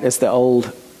was that? It's the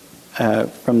old,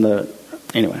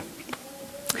 anyway.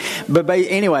 But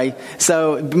anyway,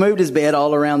 so moved his bed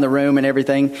all around the room and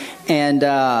everything. And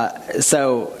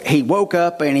so he woke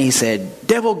up and he said,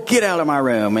 "Devil, get out of my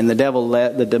room." And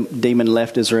the demon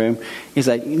left his room. He's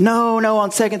like, no,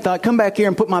 on second thought, come back here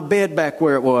and put my bed back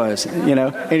where it was.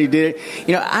 And he did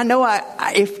it. I know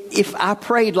if I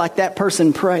prayed like that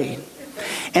person prayed,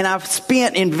 and I've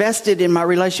invested in my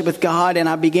relationship with God,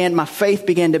 and my faith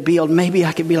began to build, maybe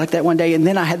I could be like that one day. And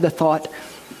then I had the thought,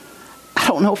 I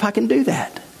don't know if I can do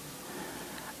that.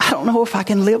 I don't know if I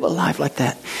can live a life like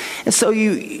that. And so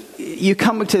you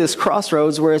come to this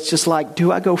crossroads where it's just like,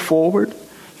 do I go forward?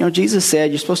 Jesus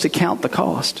said you're supposed to count the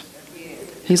cost.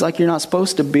 He's like, you're not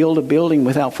supposed to build a building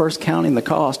without first counting the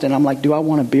cost. And I'm like, do I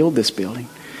want to build this building?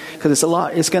 Because it's a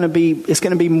lot. It's going to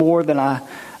be more than I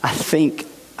think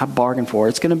I bargained for.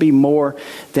 It's going to be more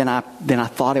than I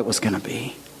thought it was going to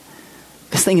be.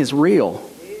 This thing is real,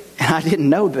 and I didn't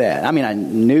know that. I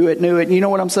knew it. You know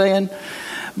what I'm saying?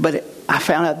 But I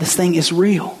found out this thing is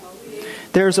real.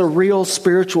 There's a real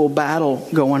spiritual battle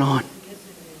going on.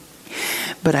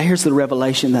 But here's the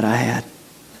revelation that I had.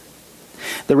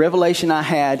 The revelation I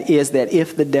had is that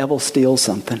if the devil steals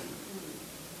something,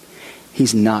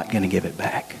 he's not going to give it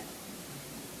back.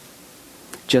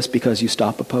 Just because you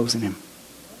stop opposing him.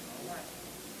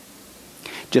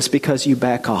 Just because you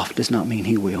back off does not mean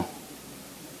he will.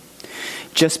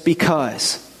 Just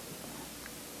because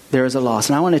there is a loss.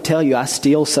 And I want to tell you, I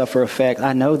still suffer effect.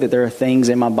 I know that there are things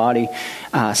in my body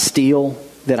still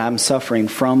that I'm suffering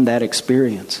from that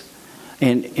experience.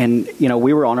 And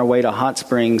we were on our way to Hot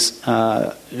Springs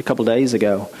a couple days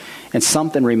ago, and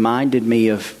something reminded me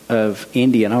of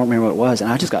India, and I don't remember what it was, and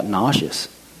I just got nauseous.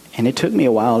 And it took me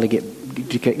a while to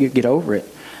get over it.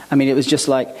 It was just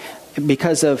like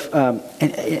because of,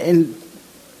 and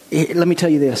let me tell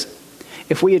you this.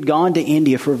 If we had gone to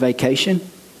India for vacation,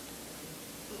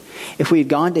 if we had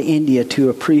gone to India to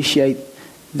appreciate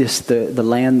the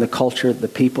land, the culture, the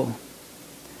people,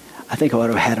 I think I would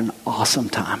have had an awesome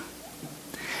time.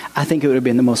 I think it would have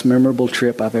been the most memorable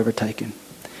trip I've ever taken.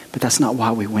 But that's not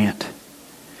why we went.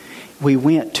 We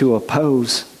went to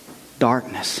oppose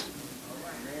darkness.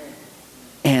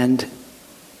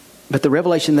 But the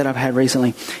revelation that I've had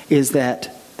recently is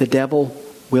that the devil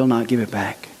will not give it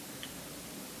back.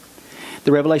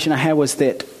 The revelation I had was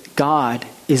that God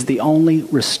is the only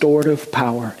restorative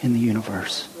power in the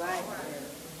universe.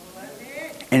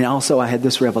 And also I had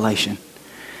this revelation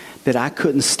that I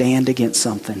couldn't stand against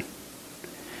something.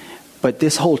 But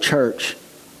this whole church,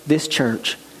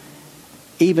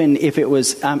 even if it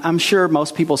was, I'm sure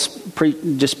most people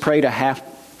just prayed a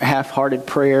half-hearted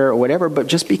prayer or whatever, but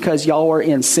just because y'all were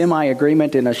in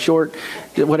semi-agreement in a short,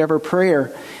 whatever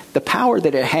prayer, the power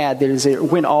that it had, that is, it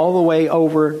went all the way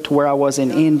over to where I was in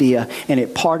India, and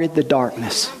it parted the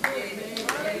darkness.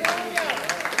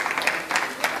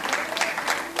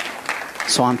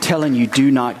 So I'm telling you, do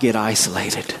not get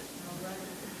isolated.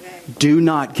 Do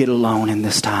not get alone in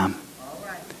this time.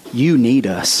 You need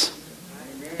us,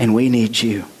 and we need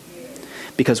you.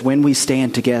 Because when we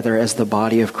stand together as the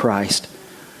body of Christ,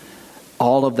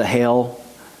 all of the hell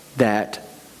that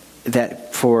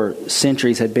for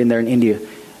centuries had been there in India,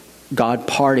 God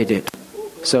parted it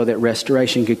so that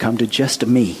restoration could come to just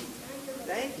me.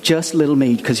 Just little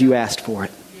me, because you asked for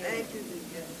it.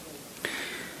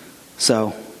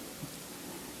 So,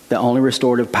 the only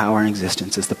restorative power in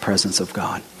existence is the presence of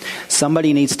God.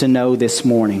 Somebody needs to know this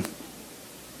morning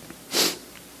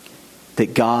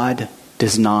that God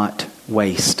does not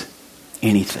waste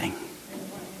anything.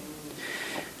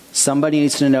 Somebody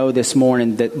needs to know this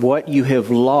morning that what you have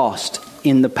lost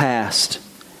in the past,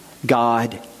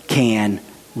 God can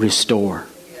restore.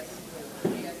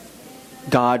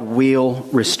 God will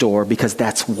restore, because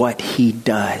that's what He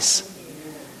does.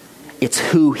 It's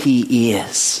who He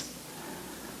is.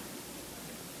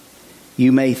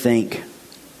 You may think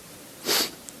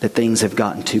that things have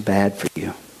gotten too bad for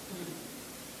you,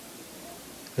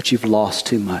 that you've lost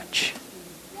too much,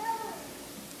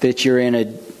 that you're in a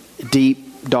deep,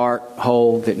 dark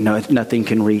hole that nothing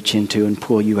can reach into and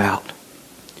pull you out.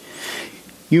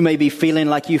 You may be feeling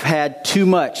like you've had too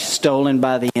much stolen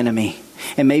by the enemy.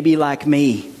 And maybe like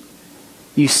me,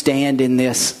 you stand in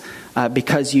this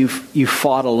because you've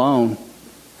fought alone,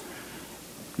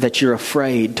 that you're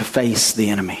afraid to face the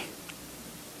enemy.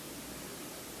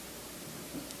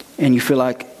 And you feel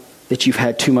like that you've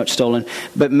had too much stolen.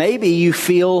 But maybe you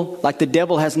feel like the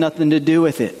devil has nothing to do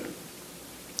with it.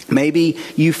 Maybe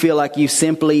you feel like you've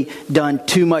simply done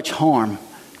too much harm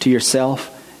to yourself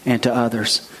and to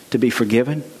others to be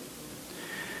forgiven.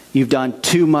 You've done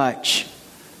too much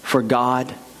for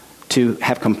God to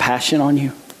have compassion on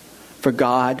you, for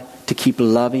God to keep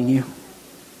loving you.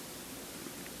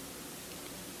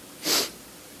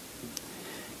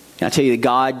 Can I tell you that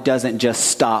God doesn't just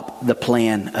stop the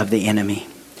plan of the enemy.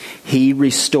 He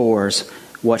restores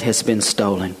what has been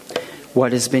stolen,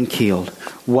 what has been killed,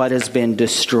 what has been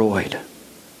destroyed.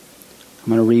 I'm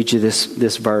going to read you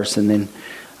this verse, and then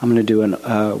I'm going to do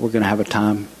we're going to have a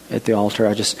time at the altar.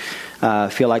 I just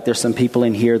feel like there's some people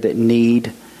in here that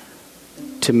need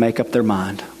to make up their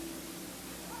mind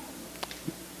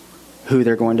who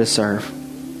they're going to serve.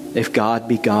 If God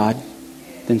be God,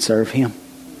 then serve Him.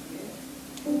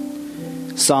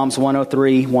 Psalms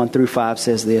 103, 1 through 5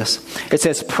 says this. It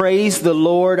says, "Praise the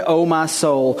Lord, O my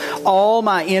soul, all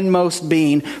my inmost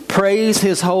being. Praise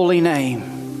His holy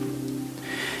name."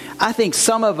 I think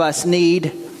some of us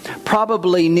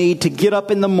probably need to get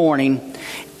up in the morning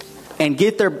and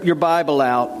get your Bible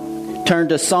out, turn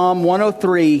to Psalm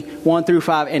 103, 1 through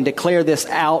 5, and declare this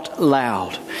out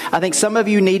loud. I think some of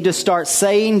you need to start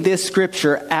saying this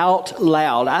scripture out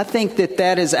loud. I think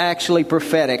that is actually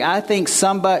prophetic. I think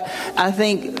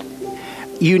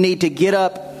you need to get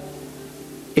up.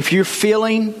 If you're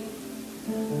feeling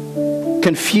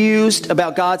confused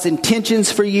about God's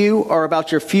intentions for you or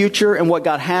about your future and what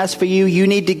God has for you, you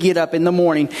need to get up in the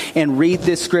morning and read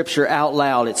this scripture out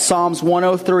loud. It's Psalms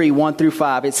 103, 1 through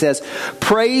 5. It says,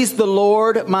 "Praise the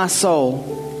Lord, my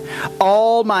soul,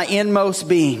 all my inmost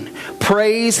being.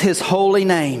 Praise His holy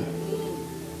name.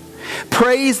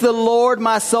 Praise the Lord,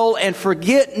 my soul, and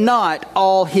forget not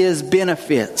all His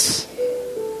benefits,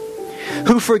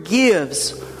 who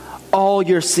forgives all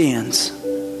your sins."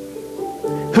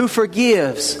 Who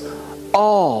forgives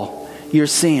all your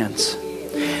sins,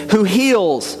 who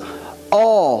heals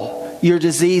all your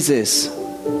diseases,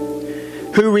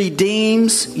 who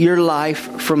redeems your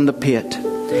life from the pit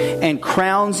and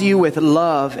crowns you with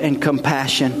love and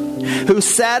compassion, who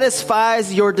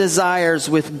satisfies your desires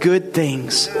with good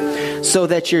things so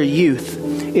that your youth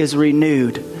is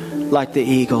renewed like the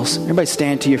eagles. Everybody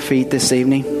stand to your feet this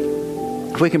evening.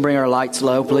 If we can bring our lights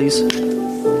low, please.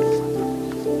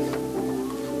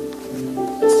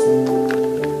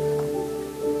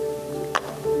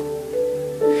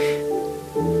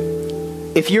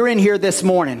 If you're in here this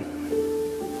morning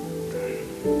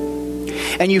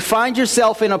and you find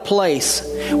yourself in a place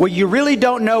where you really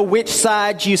don't know which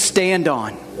side you stand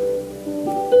on,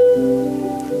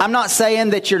 I'm not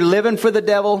saying that you're living for the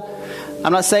devil.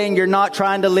 I'm not saying you're not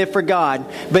trying to live for God.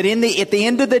 But at the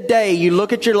end of the day, you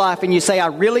look at your life and you say, I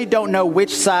really don't know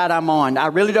which side I'm on. I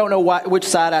really don't know which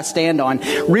side I stand on.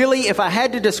 Really, if I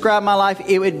had to describe my life,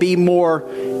 it would be more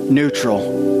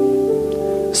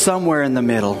neutral. Somewhere in the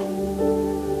middle.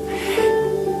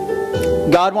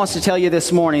 God wants to tell you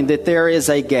this morning that there is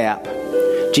a gap.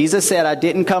 Jesus said, I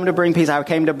didn't come to bring peace. I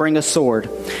came to bring a sword.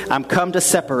 I'm come to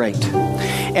separate.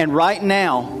 And right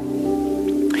now,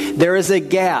 there is a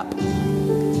gap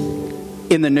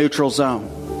in the neutral zone.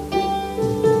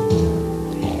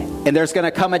 And there's going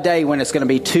to come a day when it's going to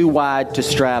be too wide to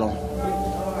straddle.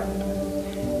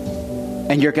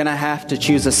 And you're going to have to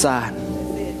choose a side.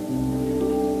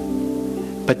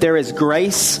 But there is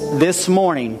grace this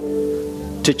morning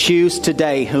to choose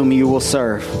today whom you will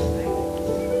serve.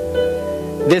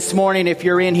 This morning, if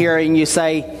you're in here and you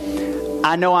say,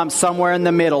 I know I'm somewhere in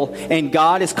the middle and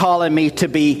God is calling me to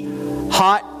be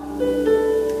hot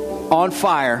on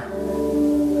fire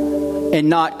and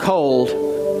not cold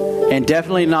and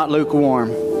definitely not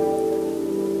lukewarm.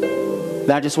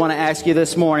 I just want to ask you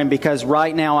this morning, because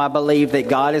right now I believe that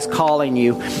God is calling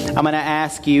you. I'm going to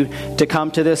ask you to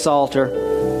come to this altar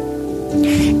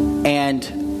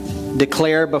and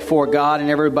declare before God and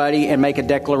everybody and make a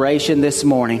declaration this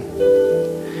morning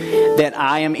that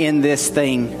I am in this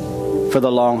thing for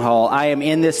the long haul. I am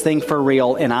in this thing for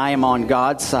real, and I am on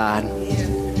God's side.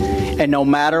 And no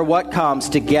matter what comes,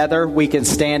 together we can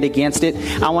stand against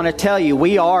it. I want to tell you,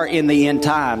 we are in the end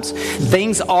times.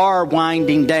 Things are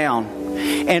winding down.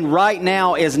 And right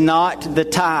now is not the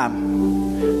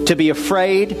time to be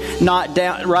afraid.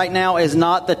 Right now is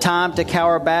not the time to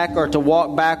cower back or to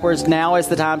walk backwards. Now is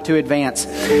the time to advance.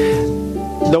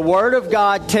 The Word of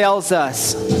God tells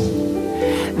us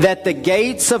that the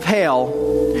gates of hell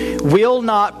will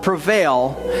not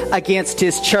prevail against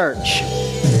His church.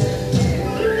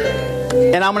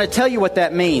 And I'm going to tell you what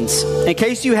that means. In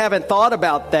case you haven't thought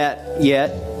about that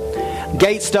yet,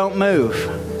 gates don't move.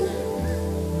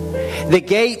 The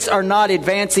gates are not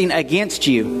advancing against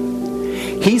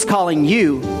you. He's calling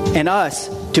you and us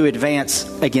to advance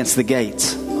against the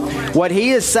gates. What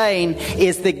He is saying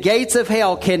is the gates of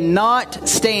hell cannot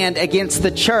stand against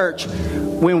the church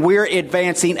when we're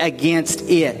advancing against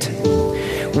it.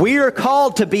 We are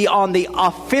called to be on the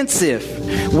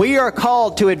offensive. We are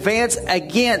called to advance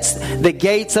against the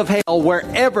gates of hell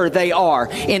wherever they are.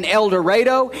 In El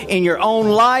Dorado, in your own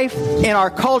life, in our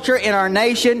culture, in our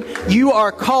nation, you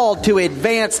are called to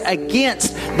advance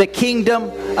against the kingdom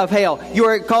of hell. You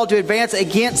are called to advance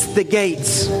against the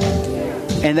gates.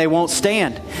 And they won't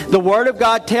stand. The Word of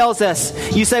God tells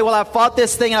us, you say, well, I fought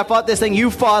this thing, you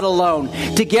fought alone.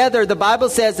 Together, the Bible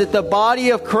says that the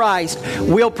body of Christ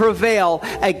will prevail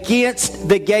against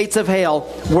the gates of hell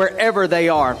wherever they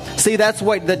are. See, that's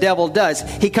what the devil does.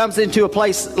 He comes into a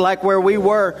place like where we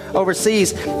were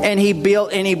overseas, and he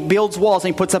builds walls,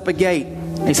 and he puts up a gate.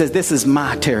 And he says, this is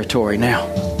my territory now.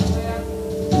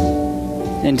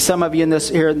 And some of you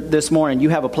here this morning, you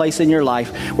have a place in your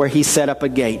life where he set up a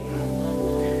gate.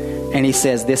 And he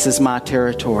says, this is my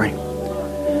territory.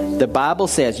 The Bible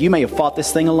says, you may have fought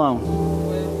this thing alone,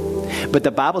 but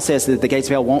the Bible says that the gates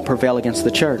of hell won't prevail against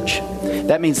the church.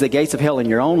 That means the gates of hell in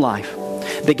your own life,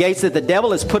 the gates that the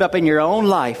devil has put up in your own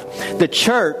life, the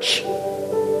church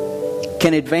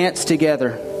can advance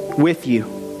together with you,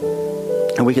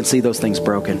 and we can see those things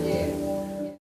broken.